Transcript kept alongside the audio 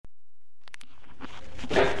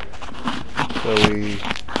So we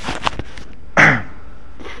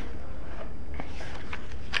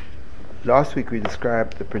last week we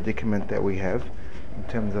described the predicament that we have in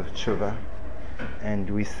terms of tshuva, and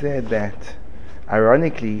we said that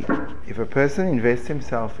ironically, if a person invests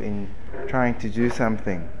himself in trying to do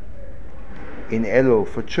something in Elul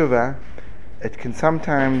for tshuva, it can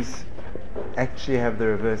sometimes actually have the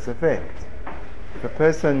reverse effect. If a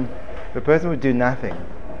person would do nothing,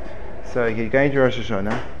 so you're going to Rosh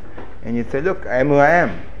Hashanah and you'd say, look, I am who I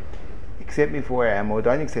am, accept me for where I am, or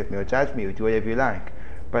don't accept me, or judge me, or do whatever you like.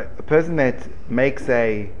 But a person that makes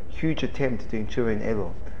a huge attempt at doing tshuva in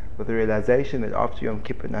Elul with the realization that after Yom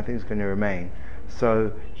Kippur nothing's going to remain,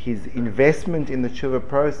 so his investment in the tshuva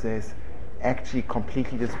process actually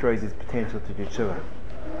completely destroys his potential to do tshuva.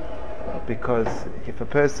 Because if a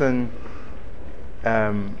person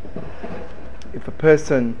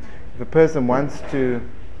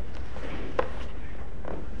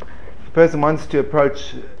wants to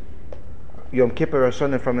approach Yom Kippur Rosh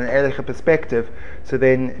Hashanah from an Erecha perspective, so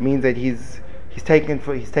then it means that he's taking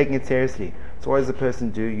it seriously. So what does a person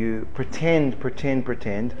do? You pretend.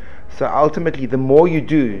 So ultimately, the more you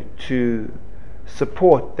do to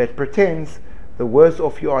support that pretends, the worse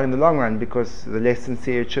off you are in the long run, because the less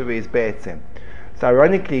sincere tshuva is be'etzem. So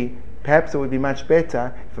ironically, perhaps it would be much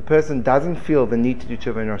better if a person doesn't feel the need to do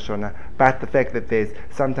tshuva in Rosh Hashanah, but the fact that there's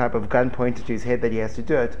some type of gun pointed to his head that he has to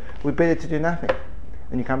do it, it would be better to do nothing.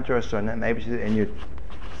 And you come to Rosh Hashanah and you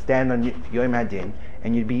stand on Yom Hadin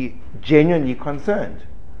and you'd be genuinely concerned.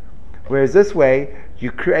 Whereas this way,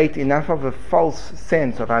 you create enough of a false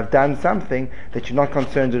sense of I've done something that you're not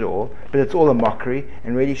concerned at all, but it's all a mockery,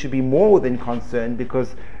 and really should be more than concerned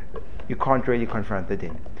because you can't really confront the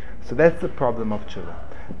din. So that's the problem of tshuva.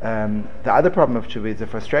 The other problem of tshuva is the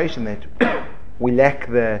frustration that we lack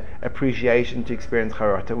the appreciation to experience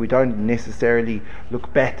charata. We don't necessarily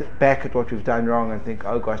look back at what we've done wrong and think,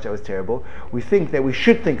 oh gosh, that was terrible. We think that we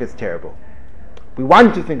should think it's terrible. We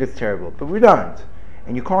want to think it's terrible, but we don't.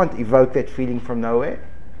 And you can't evoke that feeling from nowhere.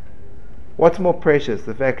 What's more precious,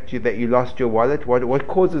 the fact that you lost your wallet? What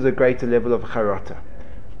causes a greater level of charata?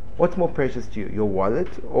 What's more precious to you, your wallet,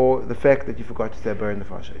 or the fact that you forgot to say bar in the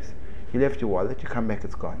fashos? You left your wallet, you come back,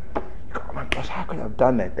 it's gone. You go, oh my gosh, how could I have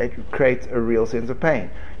done that? That creates a real sense of pain.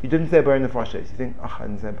 You didn't say bar in the fashos. You think, oh, I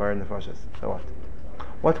didn't say bar in the fashos. So what?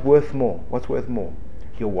 What's worth more?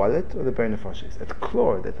 Your wallet or the bar in the fashos? It's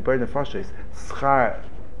clear that the bar in the fashos schar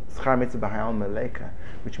mitzvah b'hayal maleka,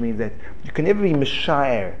 which means that you can never be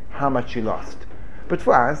mishair how much you lost. But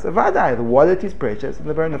for us, avadai, the wallet is precious, and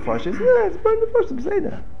the bar in the fashos, it's bar in the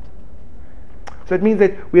fashos. So it means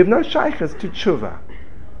that we have no shaykhs to tshuva.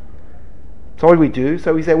 So what do we do?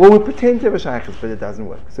 So we say, well, we pretend to have a shaykhs, but it doesn't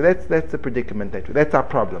work. So that's the predicament, that's our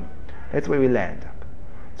problem. That's where we land up.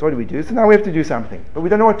 So what do we do? So now we have to do something, but we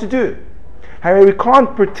don't know what to do. However, we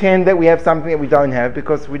can't pretend that we have something that we don't have,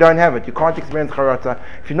 because we don't have it. You can't experience charata.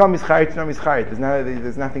 If you're not mischarit, you're not mischarit.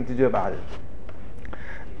 There's nothing to do about it.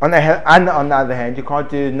 On the other hand, you can't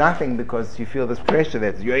do nothing because you feel this pressure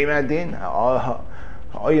that's Yom Hadin,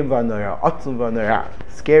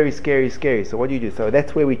 scary. So what do you do? So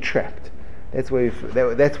that's where we're trapped. That's where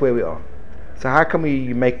we are. So how can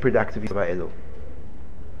we make productive use of our Elul?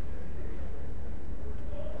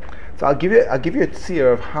 So I'll give you a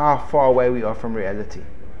tzir of how far away we are from reality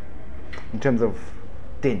in terms of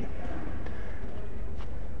din.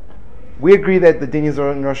 We agree that the din is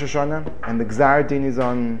on Rosh Hashanah and the Gzar din is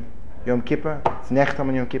on Yom Kippur. It's Nechtam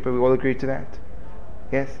on Yom Kippur. We all agree to that.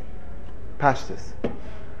 Yes? Pashtus.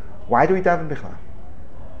 Why do we daven bichlal?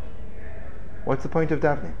 What's the point of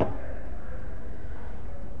davening?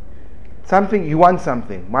 You want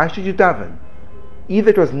something. Why should you daven?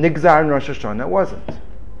 Either it was Nigzar in Rosh Hashanah, it wasn't.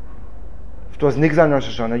 If it was Nigzar in Rosh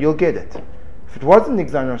Hashanah, you'll get it. If it wasn't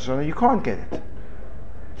Nigzar in Rosh Hashanah, you can't get it.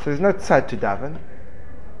 So there's no tzad to daven.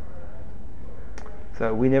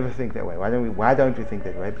 So we never think that way. Why don't we think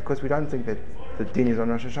that way? Because we don't think that the din is on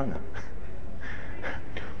Rosh Hashanah.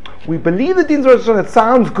 We believe the din is on Rosh Hashanah. It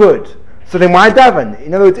sounds good. So then why daven?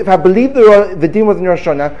 In other words, if I believe the din was in Rosh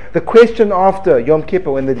Hashanah, the question after Yom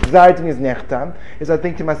Kippur, when the Gzar din is Nechtam, is I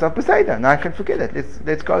think to myself, Beseda, now I can forget it.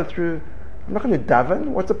 Let's go through. I'm not going to daven.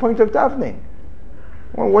 What's the point of davening?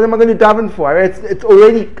 Well, what am I going to daven for? It's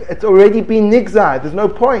already been Nigzar. There's no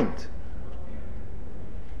point.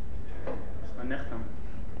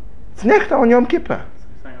 It's Nechtam on Yom Kippur.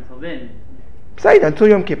 Until then. Beseda, until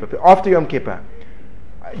Yom Kippur. After Yom Kippur.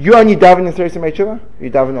 You only daven in Seres Yemei You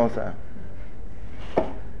daven also.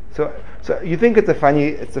 So you think it's a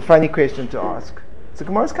funny question to ask. It's a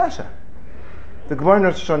Gemara's kasha. The Gemara in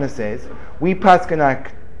Rosh Hashanah says, we paskin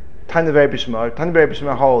like Tana Rebbe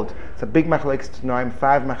Shmuel hold. It's a big machlokes tanoim,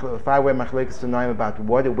 five-way machlokes tanoim about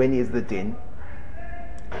when is the din.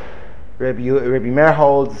 Rabbi Meir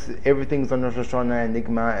holds everything's on Rosh Hashanah and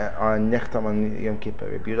Nigma on Nechtam on Yom Kippur.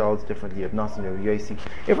 Rabbi Yehuda holds differently. Rabbi Nassim, Rabbi Yossi,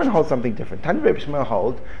 everyone holds something different. Tana Rebbe Shmuel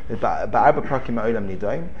hold that Ba'arba Prakim Ha'olam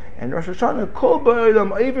Nidoim and Rosh Hashanah Kol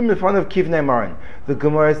Ba'olam even in front of Kivnei Moran. The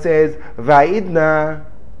Gemara says Va'idna.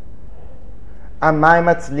 Why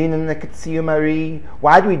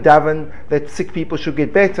do we daven that sick people should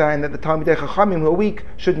get better and that the Talmidei Chachamim who are weak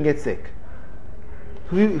shouldn't get sick?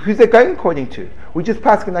 Who's that going according to? We just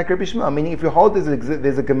pass like Rabbi Shmuel, meaning if you hold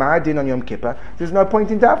there's a Gemara din on Yom Kippur, there's no point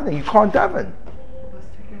in davening. You can't daven. That's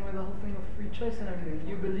taking away the whole thing of free choice and everything.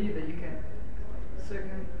 You believe that you can,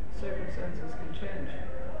 certain circumstances can change.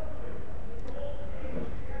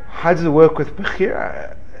 How does it work with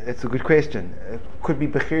Bechira? It's a good question. It could be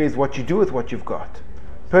Bechira is what you do with what you've got.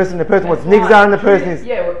 The person wants Nigzar and the person is...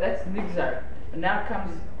 Yeah, well, that's Nigzar. And now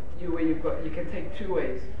comes you where you can take two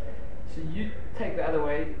ways. So you take the other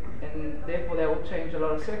way, and therefore that will change a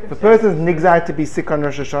lot of circumstances. If the person's Nigzar to be sick on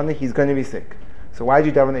Rosh Hashanah, he's going to be sick. So why do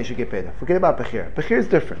you daven that he should get better? Forget about Bechira. Bechira is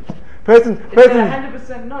different. It's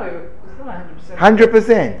 100% no. It's not 100%.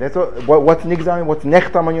 100%. That's what's Nigzar and what's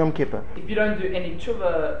Nechtam on Yom Kippur. If you don't do any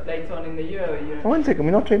tshuva later on in the year, One second,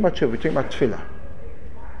 we're not talking about tshuva, we're talking about tefillah.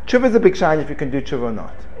 Tshuva is a big shine if you can do tshuva or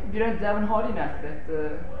not. If you don't daven hard enough,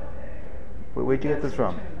 Where'd you get this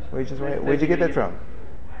from? Where'd you get that from?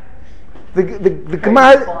 The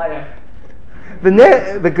Gemara,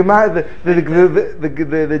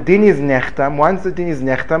 the din is nechtam. Once the din is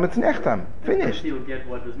nechtam, it's nechtam. Finished. You'll get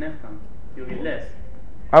what was nechtam. You'll get less.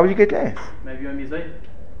 How will you get less? Maybe you're mizayit.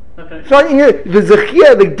 So the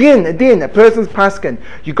zechia, the din, a person's paskin.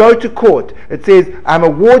 You go to court. It says, "I'm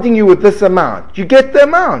awarding you with this amount." You get the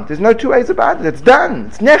amount. There's no two ways about it. It's done.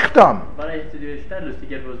 It's nechtam. But I have to do a shtadlus to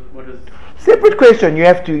get what is. Separate question. You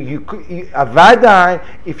have to avadai.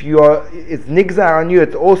 If it's nigzar on you,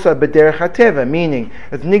 it's also b'derech hateva, meaning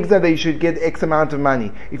it's nigzar that you should get X amount of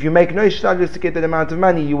money. If you make no shtadlus to get that amount of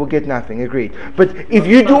money, you will get nothing. Agreed. But if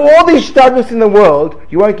you do all these shtadlus in the world,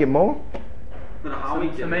 you won't get more. So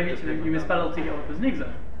maybe you mispelled to get what was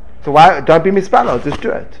nigzar. So why don't be mispallowed? Just do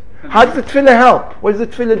it. How does the tefillah help? What does the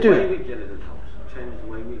tefillah do? The way we get it helps. It changes the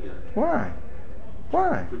way we get it. Why?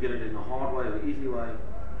 We get it in a hard way or easy way.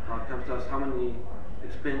 How it comes to us, how many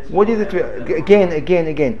expenses... What is it?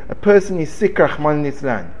 Again. A person is sick, Rahman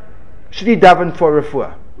Islam. Should he daven for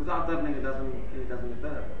refuah? Without davening, it doesn't get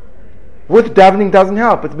better. With davening doesn't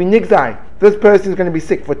help. It's been nigzai. This person is going to be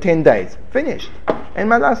sick for 10 days. Finished. And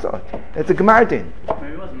malasot. It's a gemar din.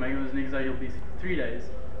 Maybe it wasn't. Maybe it was nigzar. You'll be sick for 3 days.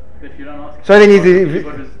 But if you don't ask... So then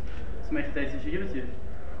what was Smech days he should give it to you.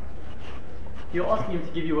 You're asking him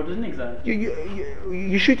to give you what is nigzar.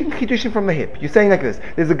 You're shooting chiddushin from the hip. You're saying like this.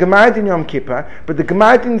 There's a gemar din Yom Kippur, but the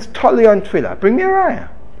gemar din is totally on tefillah. Bring me a raya.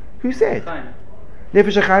 Who said? Fine.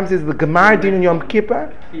 Nefesh HaChaim says the gemar din in Yom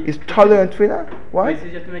Kippur is totally on tefillah. Why? He says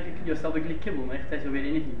you have to make yourself a gli kibble. Mech days you'll get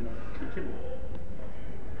anything, you know. Kibble.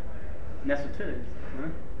 And that's what tefillah is.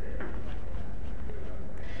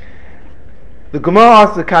 The Gemara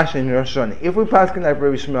asks the kasha in Rosh Hashanah. If we pass like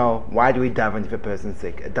Rabbi Shmuel, why do we daven if a person's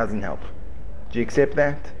sick? It doesn't help. Do you accept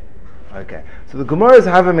that? Okay. So the Gemara's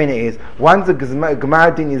havamina is once the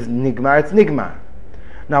Gemara din is nigmar, it's nigmar.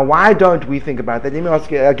 Now, why don't we think about that? Let me ask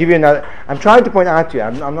you. I'll give you another. I'm trying to point out to you.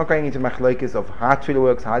 I'm not going into machlokes of how tefillah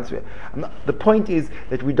works, how tefillah. The point is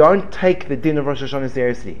that we don't take the din of Rosh Hashanah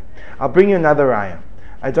seriously. I'll bring you another raya.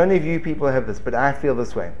 I don't know if you people have this, but I feel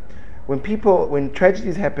this way. When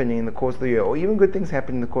tragedies happen in the course of the year, or even good things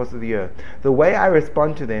happen in the course of the year, the way I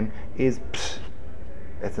respond to them is, psh,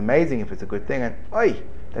 that's amazing if it's a good thing, and oi,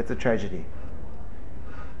 that's a tragedy.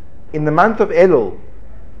 In the month of Elul,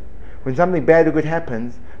 when something bad or good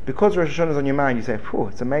happens, because Rosh Hashanah is on your mind, you say, phew,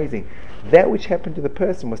 it's amazing. That which happened to the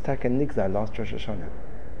person was Takan Nigzar last Rosh Hashanah.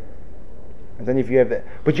 I don't know if you have that.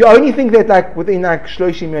 But you only think that within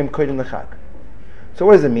Shloshim Yom Kodem L'Chag. So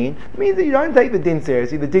what does it mean? It means that you don't take the din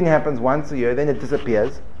seriously. The din happens once a year, then it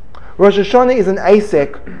disappears. Rosh Hashanah is an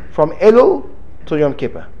asek from Elul to Yom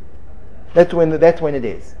Kippur. That's when it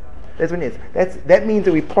is. That's when it is. That means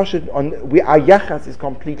that we push it on. Our yachas is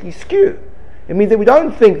completely skewed. It means that we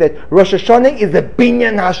don't think that Rosh Hashanah is the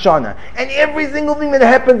binyan Hashanah, and every single thing that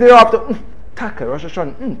happens thereafter, taka Rosh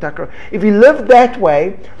Hashanah, taka. If you live that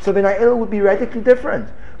way, so then our Elul would be radically different.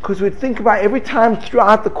 Because we'd think about every time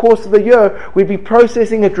throughout the course of the year, we'd be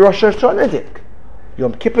processing it Rosh Hashanah dik,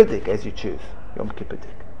 Yom Kippur dik, as you choose. Yom Kippur dik.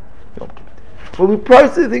 We'll be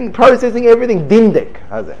processing everything din dik.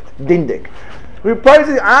 How's that? Din dik. We're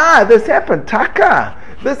processing, this happened, taka.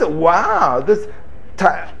 This, wow, this,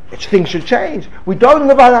 things should change. We don't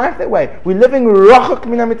live our life that way. We're living rachok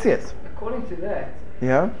min hametzias. According to that,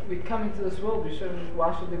 Yeah? we come into this world,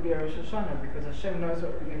 why should there be a Rosh Hashanah? Because Hashem knows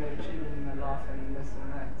what we're going to achieve in the life and this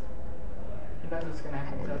and that. He knows what's going to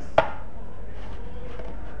happen to us.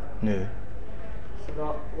 No.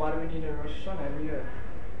 So why do we need a Rosh Hashanah every year?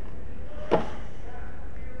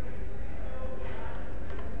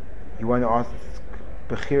 You want to ask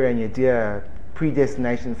Bechira and Yedia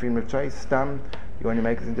predestination, freedom of choice, Stam? You want to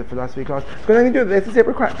make this into a philosophy class? Because I can do it. That's a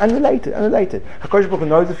separate crime. Unrelated. HaKadosh Baruch Hu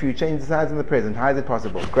knows the future and decides in the present. How is it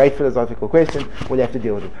possible? Great philosophical question. We'll have to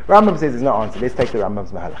deal with it. Rambam says there's no answer. Let's take the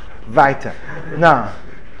Rambam's Mahalach. Weiter. Now.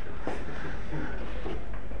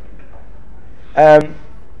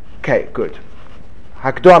 Okay, good.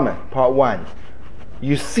 Hakdama, part 1.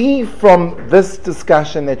 You see from this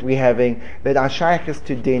discussion that we're having that our shaykhis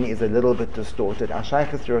to din is a little bit distorted. Our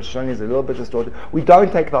shaykhis to Rosh Hashanah is a little bit distorted. We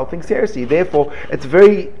don't take the whole thing seriously. Therefore, it's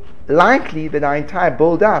very likely that our entire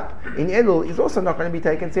build-up in Elul is also not going to be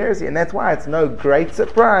taken seriously. And that's why it's no great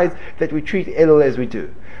surprise that we treat Elul as we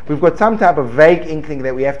do. We've got some type of vague inkling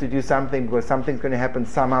that we have to do something because something's going to happen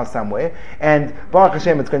somehow, somewhere. And Baruch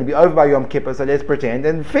Hashem, it's going to be over by Yom Kippur, so let's pretend,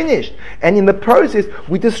 and finished. And in the process,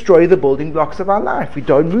 we destroy the building blocks of our life. We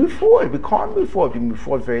don't move forward. We can't move forward. We move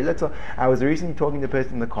forward very little. I was recently talking to a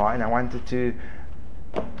person in the car, and I wanted to...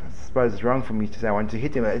 I suppose it's wrong for me to say I wanted to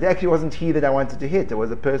hit him. It actually wasn't he that I wanted to hit. It was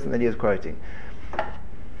the person that he was quoting.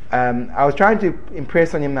 I was trying to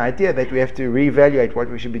impress on him the idea that we have to reevaluate what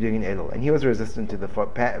we should be doing in Elul. And he was resistant to the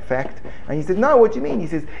fact. And he said, no, what do you mean? He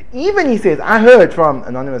says, I heard from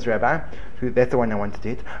anonymous rabbi, that's the one I wanted to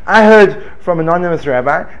hit. I heard from anonymous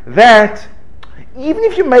rabbi that even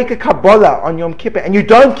if you make a Kabbalah on Yom Kippur and you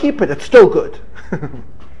don't keep it, it's still good.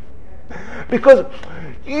 Because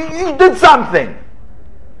you did something.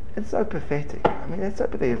 It's so pathetic. I mean, it's so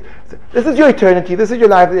pathetic. This is your eternity. This is your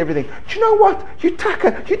life and everything. Do you know what? You did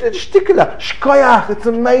shtikula, shkoyach. It's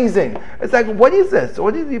amazing. It's like, what is this?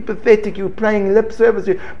 What is you pathetic? You're playing lip service.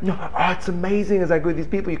 It's amazing. It's like with these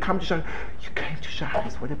people, you come to Shachris. You came to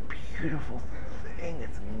Shachris. What a beautiful thing.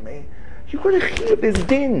 It's amazing. You've got to hear there's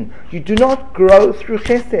din. You do not grow through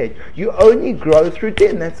chesed. You only grow through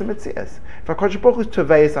din. That's the mitzvahs. If HaKadosh Baruch Hu is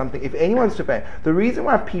tovei something, if anyone's tovei, the reason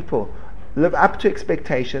why people live up to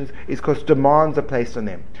expectations is because demands are placed on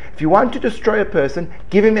them. If you want to destroy a person,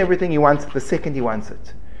 give him everything he wants the second he wants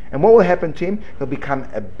it. And what will happen to him? He'll become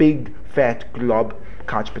a big, fat, glob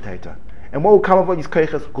couch potato. And what will come of all his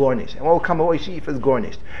koiches? Gornished. And what will come of all his sheaf is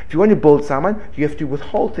gornished. If you want to build someone, you have to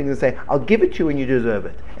withhold things and say, I'll give it to you when you deserve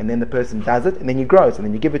it. And then the person does it, and then he grows, and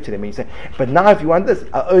then you give it to them, and you say, but now if you want this,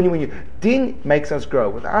 only when you... Din makes us grow.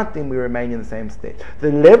 Without din, we remain in the same state.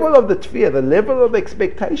 The level of the tefillah, the level of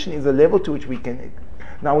expectation is the level to which we can...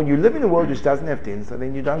 Now, when you live in a world which doesn't have din, so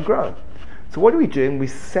then you don't grow. So what are we doing? We're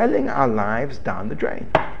selling our lives down the drain.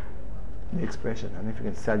 The expression. I don't know if you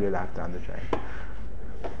can sell your life down the drain.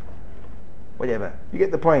 Whatever. You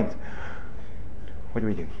get the point. What do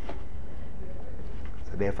we do?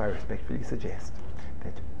 So therefore I respectfully suggest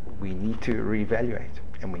that we need to reevaluate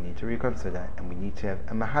and we need to reconsider and we need to have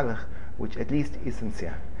a mahalach which at least is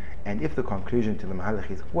sincere. And if the conclusion to the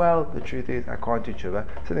mahalach is, well, the truth is I can't do tshuva,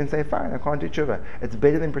 so then say, fine, I can't do tshuva. It's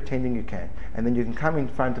better than pretending you can. And then you can come in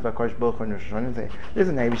front of HaKadosh Baruch Hu and Rosh Hashanah and say,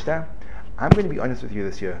 listen, Eibishter, I'm going to be honest with you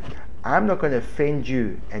this year. I'm not going to offend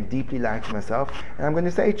you and deeply lie to myself. And I'm going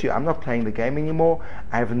to say to you, I'm not playing the game anymore.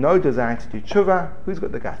 I have no desire to do tshuva. Who's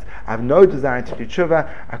got the guts? I have no desire to do tshuva.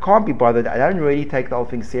 I can't be bothered. I don't really take the whole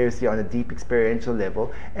thing seriously on a deep experiential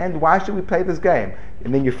level. And why should we play this game?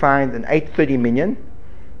 And then you find an 830 minion.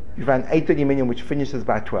 You find 830 minion which finishes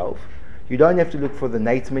by 12. You don't have to look for the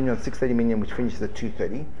Nate's minion or 630 minion which finishes at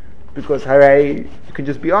 2:30. Because, hooray, you can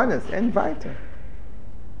just be honest and weiter.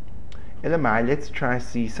 Elamai, let's try to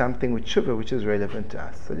see something with tshuva which is relevant to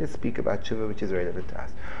us. So let's speak about tshuva which is relevant to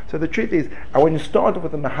us. So the truth is, I want to start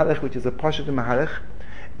with a mahalach which is a pashut mahalach,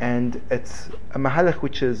 and it's a mahalach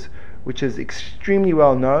which is extremely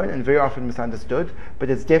well known and very often misunderstood,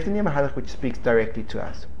 but it's definitely a mahalach which speaks directly to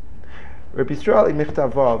us. Rabbi Yisrael in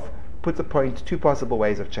Michtav Vav puts a point to two possible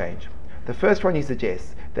ways of change. The first one, he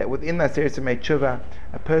suggests that within the Aseret Yemei Tshuva,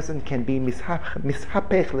 a person can be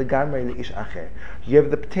mishapech legamrei leish acher. You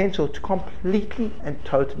have the potential to completely and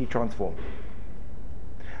totally transform.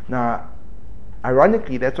 Now,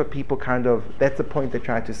 ironically, that's what people that's the point they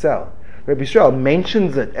try to sell. Rabbi Yisrael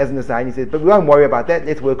mentions it as an aside. He says, but we won't worry about that.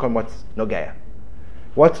 Let's work on what's nogaya.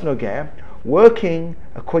 What's nogaya? Working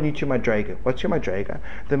according to madrega. What's your madrega?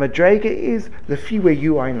 The madrega is the fee where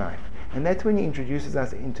you are in life. And that's when he introduces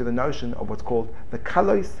us into the notion of what's called the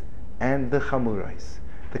kalos and the chamuros.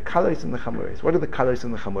 the kalos and the chamuris. What are the kalos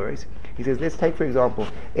and the chamuris? He says, let's take for example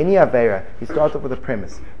any avera. He starts off with a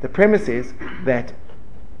premise. The premise is that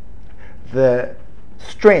the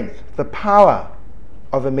strength, the power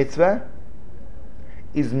of a mitzvah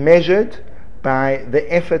is measured by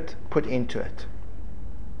the effort put into it.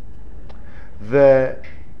 The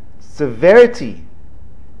severity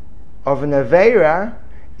of an avera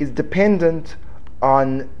is dependent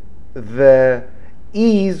on the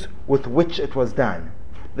ease with which it was done.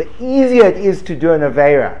 The easier it is to do an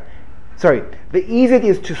avera, the easier it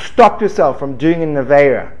is to stop yourself from doing an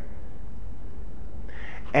avera,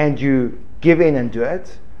 and you give in and do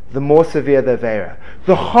it, the more severe the avera.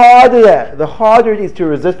 The harder it is to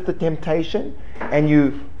resist the temptation and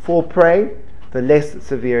you fall prey, the less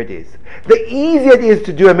severe it is. The easier it is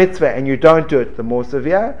to do a mitzvah and you don't do it, the more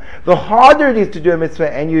severe. The harder it is to do a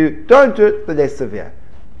mitzvah and you don't do it, the less severe.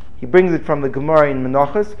 He brings it from the Gemara in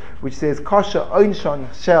Menachos, which says, Kasha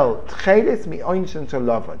oinshon shel tcheles mi oinshon shel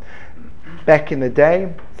lavon. Back in the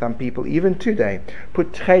day, some people, even today,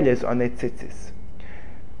 put tcheles on their tzitzis.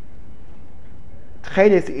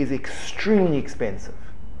 Tcheles is extremely expensive.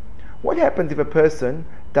 What happens if a person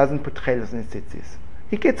doesn't put tcheles on his tzitzis?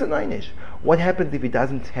 He gets an oynish. What happens if he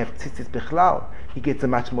doesn't have tzitzis bichlal? He gets a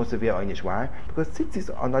much more severe oynish. Why? Because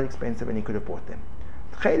tzitzis are not expensive and he could have bought them.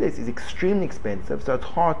 Tcheles is extremely expensive, so it's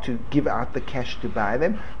hard to give out the cash to buy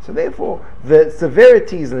them. So therefore, the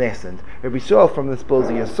severity is lessened. We saw from the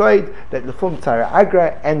Spilz Yasoid that Lefum Tzara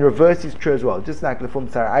Agra, and reverse is true as well. Just like Lefum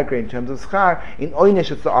Tzara Agra in terms of schar, in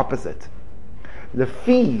oynish it's the opposite. The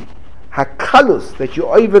fee hakalus that you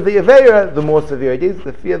over the avera, the more severe it is.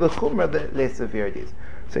 The fee of the chumrah, the less severe it is.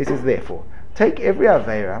 So he says, therefore, take every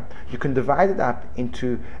avera, you can divide it up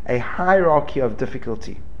into a hierarchy of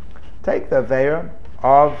difficulty. Take the avera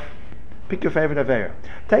of, pick your favorite avera.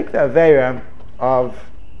 Take the avera of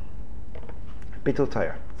Bittul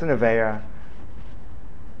Torah. It's an avera.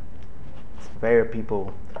 It's avera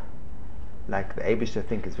people like the Eibishter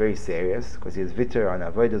think is very serious because he has Vitter on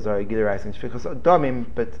Avodah Zarah, Gilurais, and Shfichos Domim,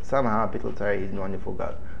 but somehow Bittul Torah is in wonderful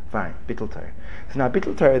go. Fine, Bittul Torah. So now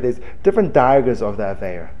Bittul Torah, there's different diagrams of the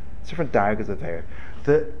Avera. Different diagrams of Avera.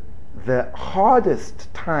 The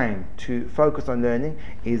hardest time to focus on learning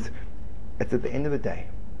is at the end of the day.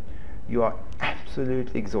 You are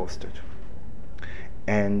absolutely exhausted.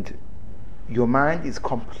 And your mind is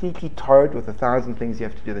completely tired with 1,000 things you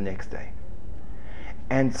have to do the next day.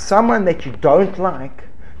 And someone that you don't like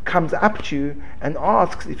comes up to you and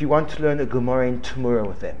asks if you want to learn a Gemara in Tamura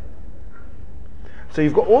with them. So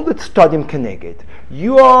you've got all the Stadim Keneged.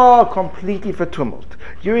 You are completely vertummelt.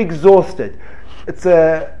 You're exhausted.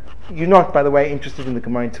 You're not, by the way, interested in the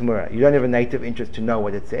Gemara in Tamura. You don't have a native interest to know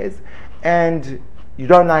what it says. And you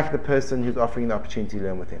don't like the person who's offering the opportunity to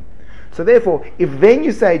learn with him. So therefore, if then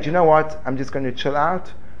you say, do you know what, I'm just going to chill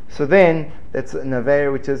out, so then that's an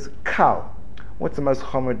Avera which is Kal. What's the most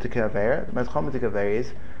chomer dik avera? The most chomer dik avera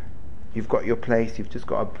is you've got your place, you've just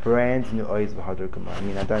got a brand new Oiz V'Hadar Gemara. I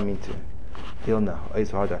mean, I don't mean to Hilna, Oiz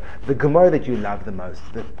V'Hadar. The Gemara that you love the most,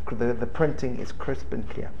 the printing is crisp and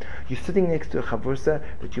clear. You're sitting next to a chavursa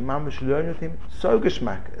that you mamish learn with him, so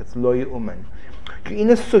geschmack, it's lo yu'uman. You're in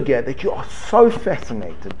a sugya that you are so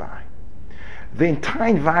fascinated by. The entire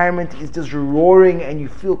environment is just roaring and you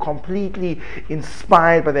feel completely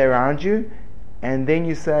inspired by the around you, and then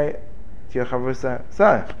you say, your chavrusa,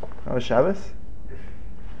 so, how was Shabbos?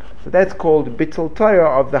 So that's called Bittul Torah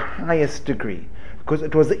of the highest degree. Because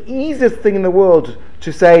it was the easiest thing in the world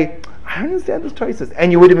to say, I understand this Torah says,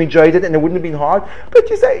 and you would have enjoyed it and it wouldn't have been hard, but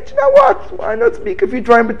you say, do you know what? Why not speak of your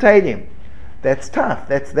dry battalion? That's tough.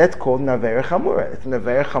 That's called Navera Chamura. It's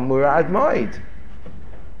Navera Chamura Ad Moed.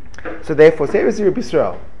 So therefore, say Rabbi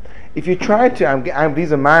Yisrael, if you try to,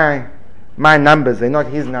 these are my numbers, they're not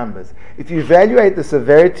his numbers. If you evaluate the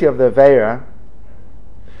severity of the Avera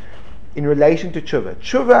in relation to Tshuva.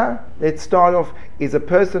 Tshuva, let's start off, is a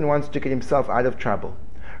person who wants to get himself out of trouble.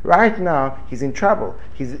 Right now, he's in trouble.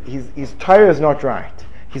 His Torah is not right.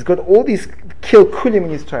 He's got all these kilkulim in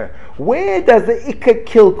his Torah. Where does the ikka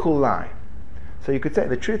kilkul lie? So you could say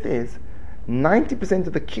the truth is, 90%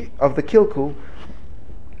 of the kilkul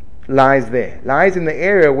lies in the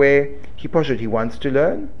area where he wants to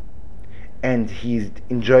learn, and he's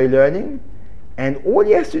enjoy learning, and all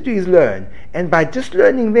he has to do is learn. And by just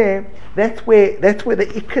learning there, that's where the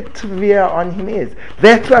ikka tvia on him is.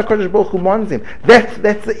 That's where HaKadosh Baruch Hu wants him. That's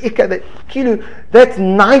the ikka, that's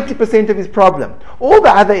 90% of his problem. All the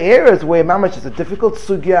other areas where mamash is a difficult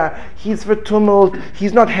sugya, he's vertummelt,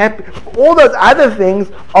 he's not happy, all those other things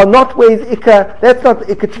are not where his ikka, that's not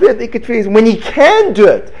the ikka tvia. The ikka tvia is when he can do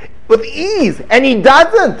it with ease, and he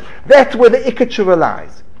doesn't. That's where the ikka tshuva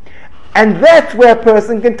lies. And that's where a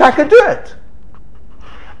person can taka do it.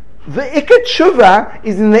 The Ikar Tshuva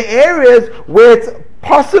is in the areas where it's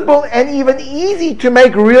possible and even easy to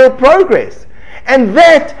make real progress. And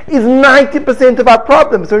that is 90% of our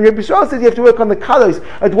problems. So when Rabbi Yisrael says you have to work on the colors,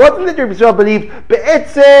 it wasn't that Rabbi Yisrael believed,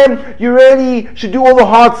 Be'etzem, you really should do all the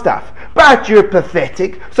hard stuff. But you're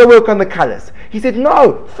pathetic, so work on the colors. He said,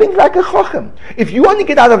 no, think like a chochem. If you want to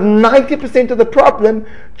get out of 90% of the problem,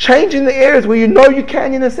 change in the areas where you know you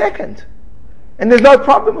can in a second. And there's no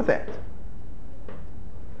problem with that.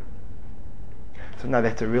 So now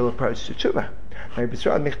that's a real approach to tshuva. Now Rabbi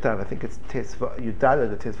Yisrael Michtav, I think it's Tesva, Yudala,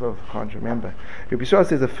 the Tesva, I can't remember. Rabbi Yisrael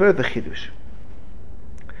says a further chidush.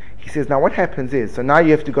 He says, now what happens is, so now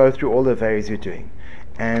you have to go through all the various you're doing.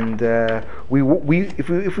 And if we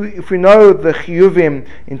know the chiyuvim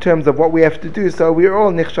in terms of what we have to do, so we're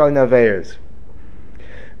all nichshal naveers.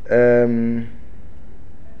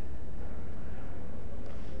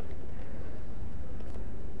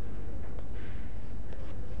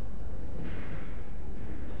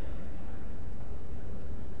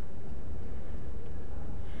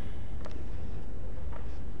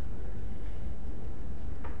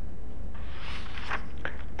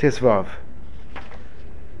 Tesvav.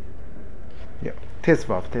 Yeah,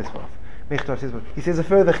 Tesvav. Mechtav Tesvav. He says a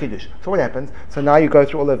further chidush. So what happens? So now you go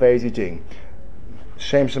through all the various you're doing.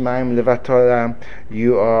 Shem Shemaim Levatora.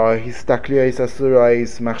 You are Histakliyos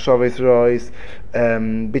Asurais, Machshavos Rois,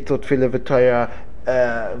 Bittul Tfilah V'Torah,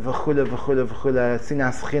 V'chula,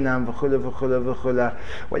 Sinas Chinam, V'chula.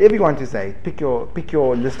 Whatever you want to say, pick your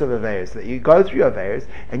list of avayas. You go through your avayas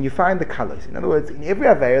and you find the colors. In other words, in every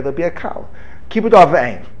avaya there'll be a kal. Kibbud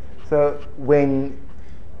Avayim. So when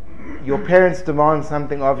your parents demand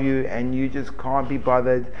something of you and you just can't be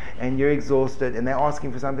bothered and you're exhausted and they're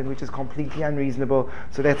asking for something which is completely unreasonable,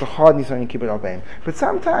 so that's a hard nisan in Kibbud Avayim. But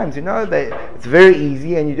sometimes, it's very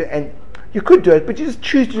easy and you could do it, but you just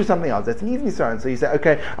choose to do something else. That's an easy nisan. So you say,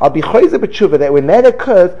 okay, I'll be choyzer b'tshuva that when that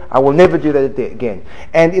occurs, I will never do that again.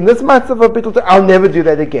 And in this matzav of bittul, I'll never do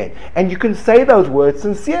that again. And you can say those words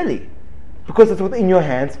sincerely, because it's within your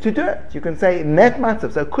hands to do it. You can say in that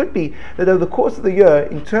matzav. So it could be that over the course of the year,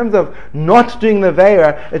 in terms of not doing the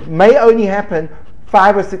veira, it may only happen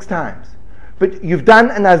 5 or 6 times. But you've done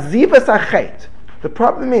an azivas achet. The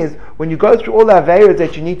problem is, when you go through all the aveiras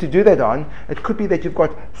that you need to do that on, it could be that you've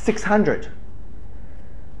got 600.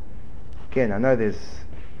 Again, I know there's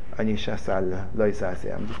anisha sal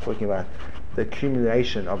loisase. I'm just talking about the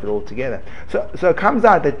accumulation of it all together. So it comes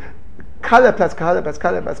out that color plus color plus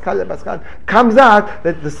color plus color plus color comes out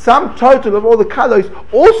that the sum total of all the colors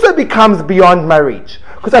also becomes beyond my reach,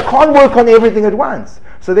 because I can't work on everything at once.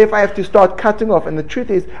 So therefore I have to start cutting off. And the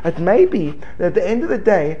truth is, it may be that at the end of the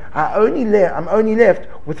day I'm only left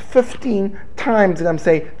with 15 times that I'm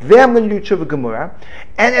saying, there I'm going to do tshuva gemura,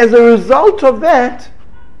 and as a result of that,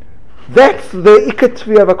 that's the Ikar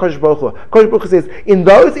Tviyah of HaKadosh Baruch Hu. HaKadosh Baruch Hu says, in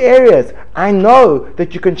those areas I know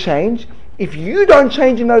that you can change. If you don't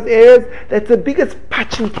change in those areas, that's the biggest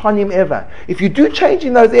pachin panim ever. If you do change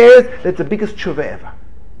in those areas, that's the biggest tshuva ever.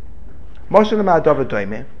 Moshe Lamar David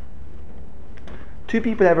Doime. 2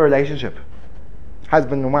 people have a relationship,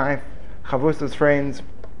 husband and wife, chavusas, friends,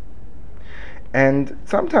 and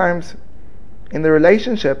sometimes in the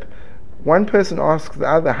relationship, one person asks the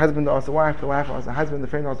other, the husband asks the wife asks the husband, the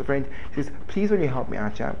friend asks the friend, he says, please will you help me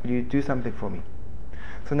out, will you do something for me?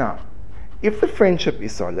 So now, if the friendship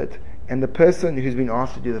is solid, and the person who's been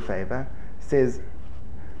asked to do the favor says,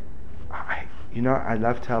 I'd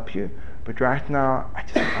love to help you, but right now I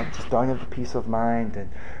just don't have the peace of mind, and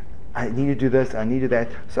I need to do this, I need to do that.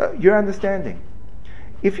 So you're understanding.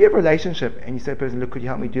 If you have a relationship and you say to a person, look, could you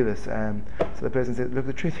help me do this? So the person says, look,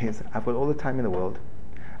 the truth is, I've got all the time in the world,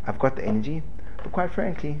 I've got the energy, but quite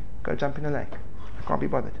frankly, go jump in the lake. I can't be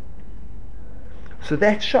bothered. So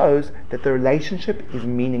that shows that the relationship is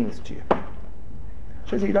meaningless to you.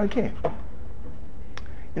 Shows that you don't care.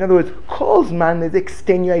 In other words, calls man, there's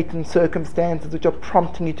extenuating circumstances which are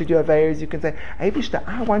prompting you to do aveiros. You can say, Eibishter,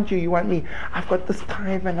 I want you, you want me. I've got this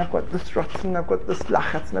time and I've got this rotzen, I've got this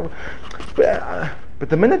lachatz. But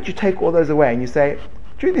the minute you take all those away and you say,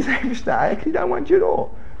 truth is, Eibishter, I actually don't want you at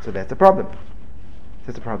all. So that's a problem.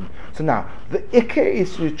 That's a problem. So now, the ikar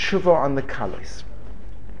is to tshuva on the kalos.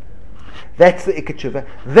 That's the ikar tshuva.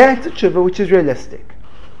 That's a tshuva which is realistic.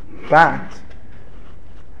 But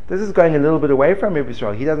this is going a little bit away from Rabbi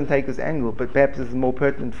Yisrael. He doesn't take this angle, but perhaps this is more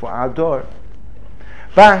pertinent for our door.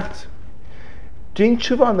 But doing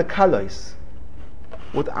tshuva on the kalos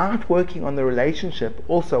without working on the relationship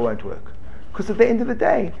also won't work. Because at the end of the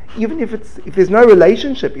day, even if there's no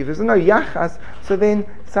relationship, if there's no yachas, so then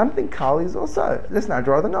something kal is also, listen, I'd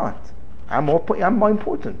rather not. I'm more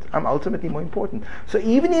important. I'm ultimately more important. So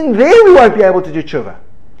even in there we won't be able to do tshuva.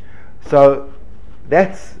 So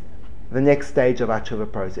that's the next stage of our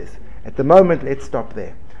tshuva process. At the moment, let's stop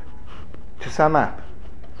there. To sum up,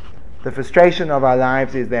 the frustration of our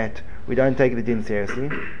lives is that we don't take the din seriously.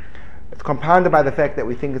 It's compounded by the fact that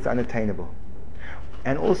we think it's unattainable.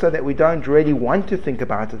 And also that we don't really want to think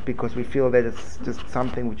about it because we feel that it's just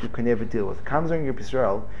something which you can never deal with. Comes on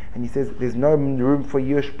Yisrael and he says there's no room for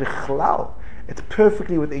Yush Bichlal. It's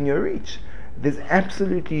perfectly within your reach. There's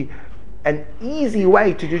absolutely an easy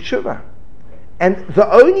way to do tshuva. And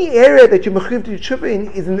the only area that you're mechuyev to do tshuva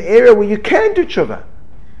in is an area where you can do tshuva.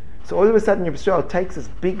 So all of a sudden Yisrael takes this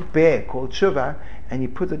big bear called tshuva and he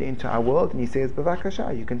puts it into our world and he says,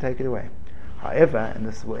 Bavakasha, you can take it away. However, and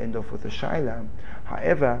this will end off with a shaila,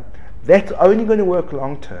 however, that's only going to work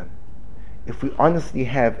long term if we honestly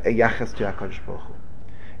have a yachas to HaKadosh Baruch Hu.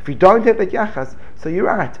 If we don't have that yachas, so you're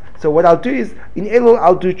right. So what I'll do is, in Elul,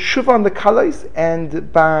 I'll do tshuva on the kalos,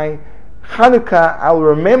 and by Chanukah, I'll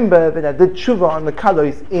remember that I did tshuva on the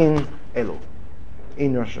kalos in Elul,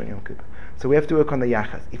 in Rosh Hashanah Yom Kippur. So we have to work on the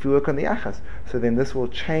yachas. If we work on the yachas, so then this will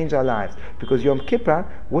change our lives. Because Yom Kippur,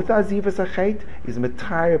 with our zivas hachet, is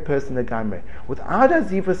matayr person agamre. Without our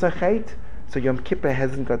zivas hachet, so Yom Kippur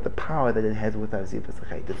hasn't got the power that it has with our zivas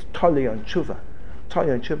hachet. It's totally on tshuva.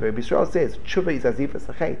 Totally on tshuva. Rabbi Yisrael says, tshuva is azivas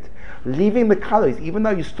hachet. Leaving the colors, even though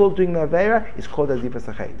you're still doing the avera, is called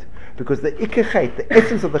azivas hachet. Because the ikar chet, the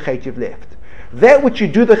essence of the chet you've left. That which you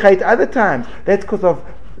do the chet other times, that's because of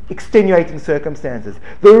extenuating circumstances.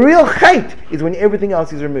 The real chait is when everything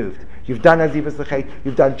else is removed. You've done azivas l'chait,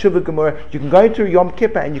 you've done tshuva gemara, you can go into Yom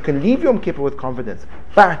Kippur and you can leave Yom Kippur with confidence.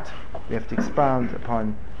 But we have to expound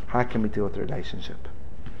upon how can we deal with the relationship.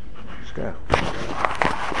 Let's go.